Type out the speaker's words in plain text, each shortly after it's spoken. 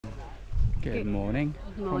Good morning.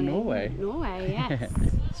 Morning. From Norway. Norway, yes.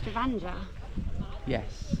 Stavanger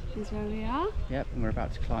Yes. is where we are. Yep, and we're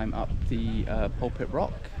about to climb up the Pulpit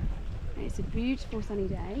Rock. It's a beautiful sunny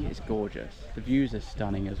day. It's gorgeous. The views are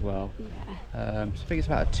stunning as well. Yeah. So I think it's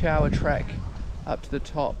about a 2-hour trek up to the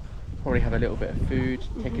top. Probably have a little bit of food,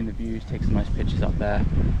 take in the views, take some nice pictures up there,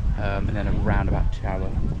 and then around about 2-hour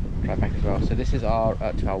drive back as well. So this is our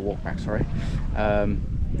 2-hour walk back, sorry.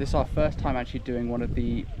 This is our first time actually doing one of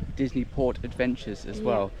the Disney port adventures as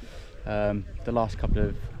well. The last couple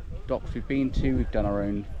of docks we've been to, we've done our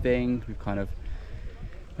own thing, we've kind of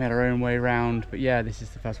made our own way around, but yeah, this is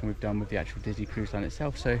the first one we've done with the actual Disney cruise line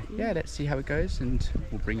itself. So yeah, let's see how it goes and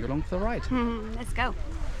we'll bring you along for the ride. Let's go.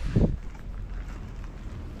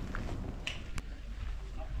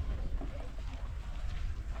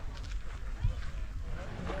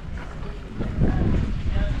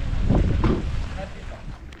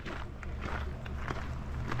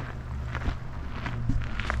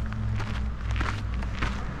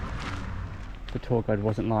 The tour guide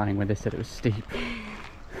wasn't lying when they said it was steep.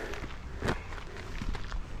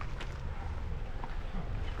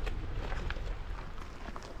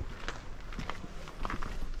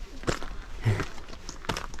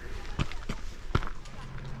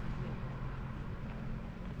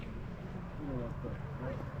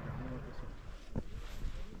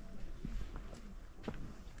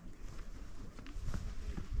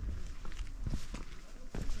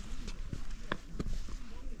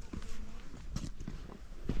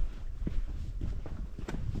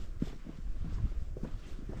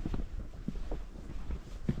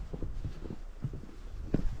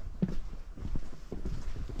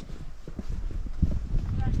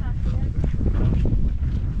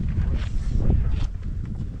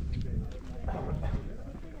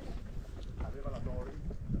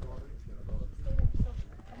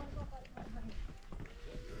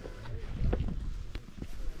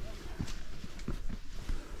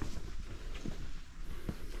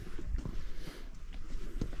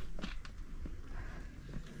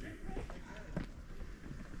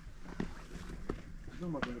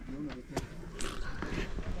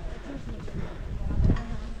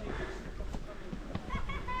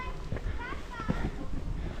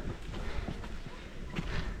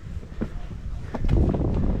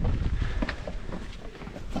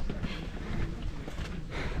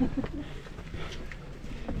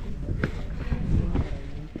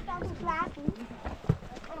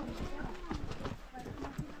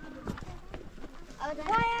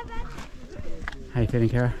 How you feeling,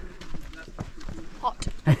 Kara? Hot.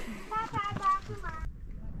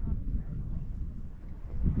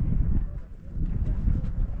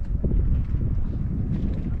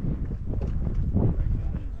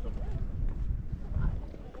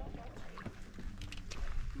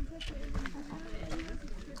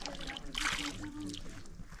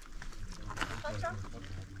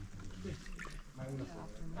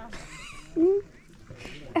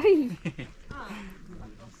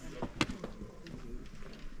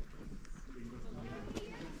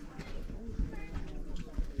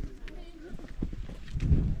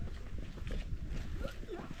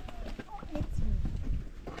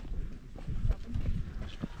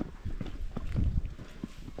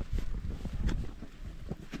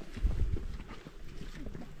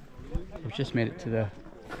 We've just made it to the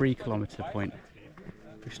 3-kilometre point.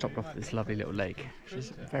 We've stopped off at this lovely little lake, which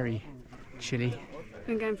is very chilly.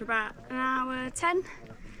 Been going for about an hour 10.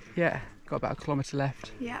 Yeah, got about 1 kilometre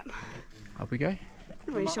left. Yep. Up we go. Not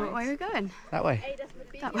really sure what way we're going. That way.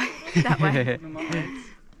 That way. That way.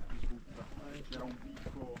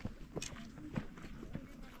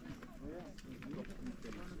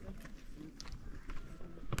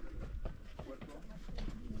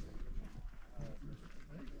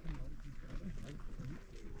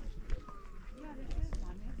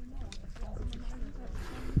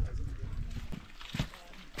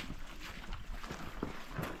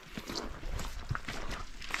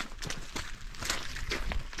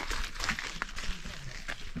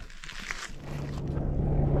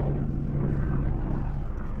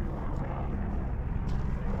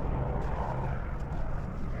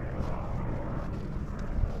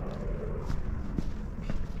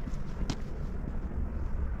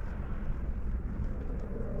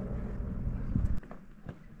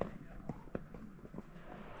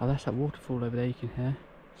 Oh, that's that waterfall over there you can hear.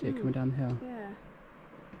 See it coming down the hill. Yeah.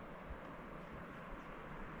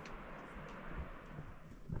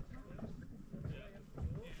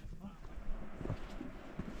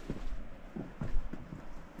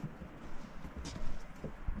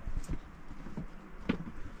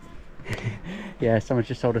 Yeah, someone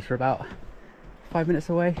just told us we're about 5 minutes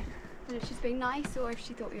away. We're whether she's being nice or if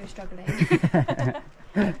she thought we were struggling.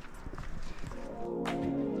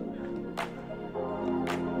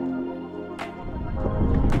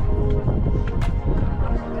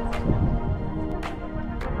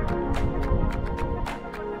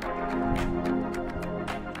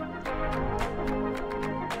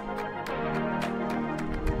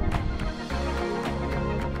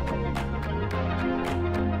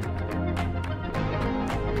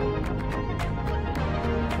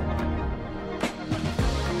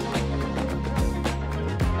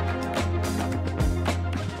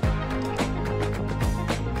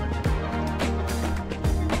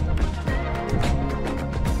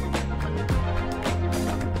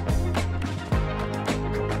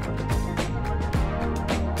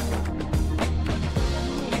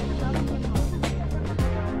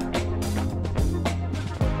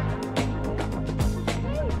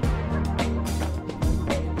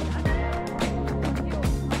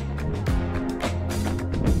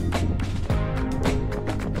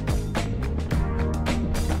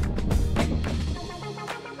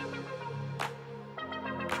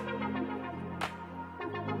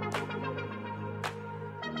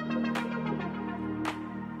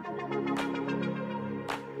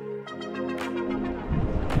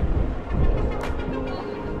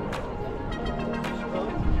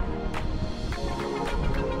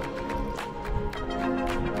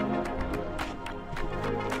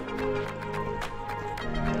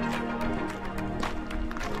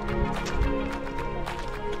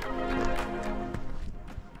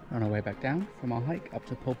 On our way back down from our hike up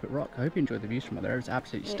to Pulpit Rock. I hope you enjoyed the views from up there. It was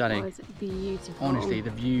absolutely stunning. It was beautiful. Honestly, the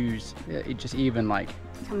views, it just even like...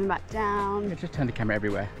 Coming back down. Yeah, just turn the camera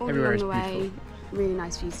everywhere. All Everywhere is along the beautiful. way, really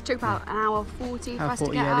nice views. It took about an hour 40 for us to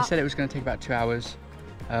get yeah, up. they said it was going to take about 2 hours.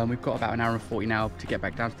 We've got about an hour and 40 now to get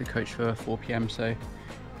back down to the coach for 4 p.m. So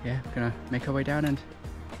yeah, we're going to make our way down, and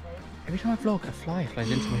every time I vlog, a fly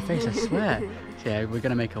flies into my face, I swear. So yeah, we're going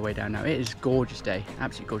to make our way down now. It is a gorgeous day,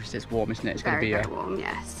 absolutely gorgeous. It's warm, isn't it? It's going to be very warm,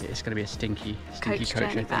 yes. It's going to be a stinky coach, journey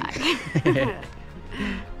I think. back.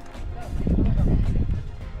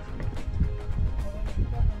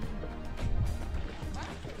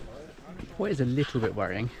 What is a little bit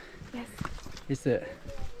worrying Yes. is that,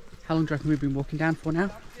 how long do you reckon we've been walking down for now?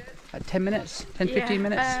 Like 10 minutes? 10, 15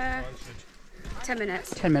 minutes? 10 minutes.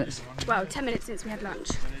 10 minutes. Well, 10 minutes since we had lunch.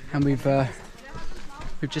 And we've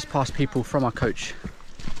just passed people from our coach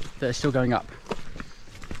that are still going up.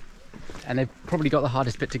 And they've probably got the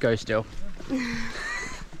hardest bit to go still.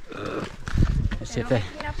 Let's see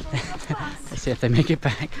if they make it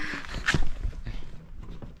back.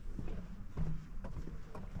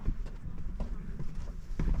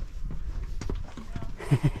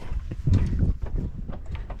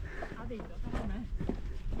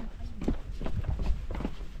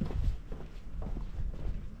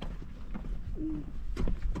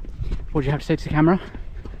 What do you have to say to the camera?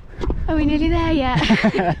 Are we nearly there yet?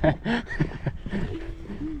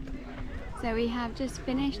 So we have just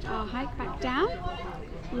finished our hike back down.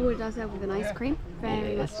 Rewarded ourselves with an ice cream,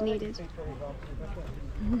 very much needed.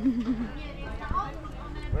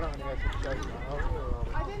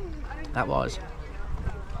 That was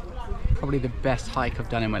probably the best hike I've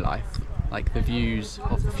done in my life. Like, the views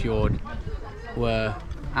of the fjord were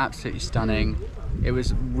absolutely stunning. It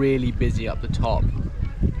was really busy up the top,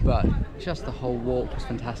 but just the whole walk was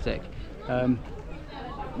fantastic.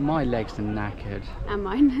 My legs are knackered. And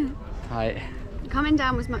mine. Right. Coming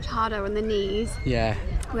down was much harder on the knees, Yeah.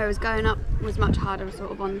 whereas going up was much harder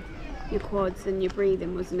sort of on your quads and your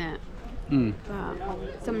breathing, wasn't it? Mm.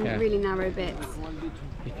 But some Yeah. really narrow bits.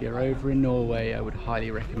 If you're over in Norway, I would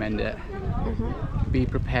highly recommend it. Be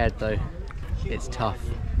prepared though, it's tough.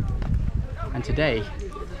 And today,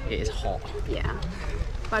 it is hot. Yeah.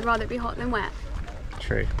 But I'd rather it be hot than wet.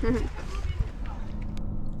 True.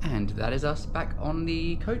 And that is us back on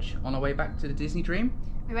the coach, on our way back to the Disney Dream.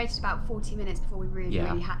 We waited about 40 minutes before we really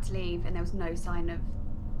Yeah. had to leave, and there was no sign of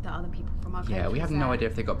the other people from our coach. Yeah, we have was no there. idea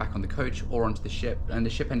if they got back on the coach or onto the ship, and the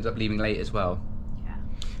ship ended up leaving late as well. Yeah.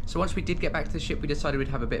 So once we did get back to the ship, we decided we'd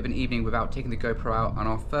have a bit of an evening without taking the GoPro out, and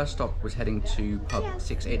our first stop was heading to pub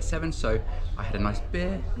 687, so I had a nice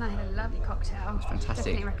beer. And I had a lovely cocktail. It's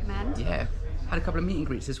fantastic. Definitely recommend. Yeah, had a couple of meet and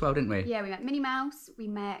greets as well, didn't we? Yeah, we met Minnie Mouse, we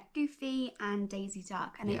met Goofy and Daisy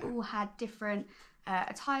Duck, and Yeah. they all had different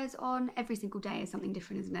attires on. Every single day is something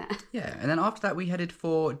different, isn't it? Yeah, and then after that we headed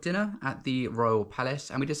for dinner at the Royal Palace,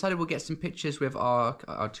 and we decided we'll get some pictures with our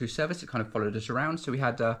two servers that kind of followed us around. So we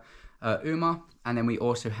had Uma, and then we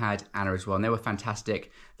also had Anna as well, and they were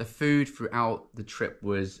fantastic. The food throughout the trip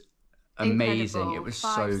was amazing. Incredible. It was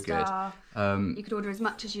 5 so star. good. You could order as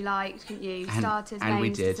much as you liked, couldn't you? And- Starters, and we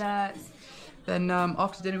mains, did. desserts. Then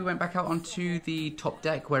after dinner we went back out onto the top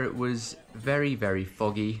deck where it was very, very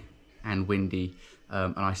foggy and windy,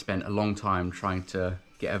 and I spent a long time trying to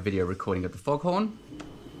get a video recording of the foghorn.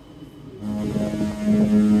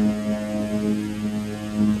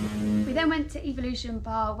 We then went to Evolution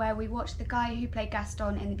Bar where we watched the guy who played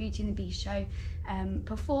Gaston in the Beauty and the Beast show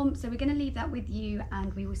perform. So we're going to leave that with you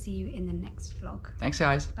and we will see you in the next vlog. Thanks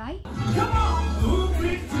guys. Bye. Come on, move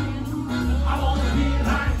me too. I wanna be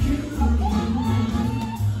like you.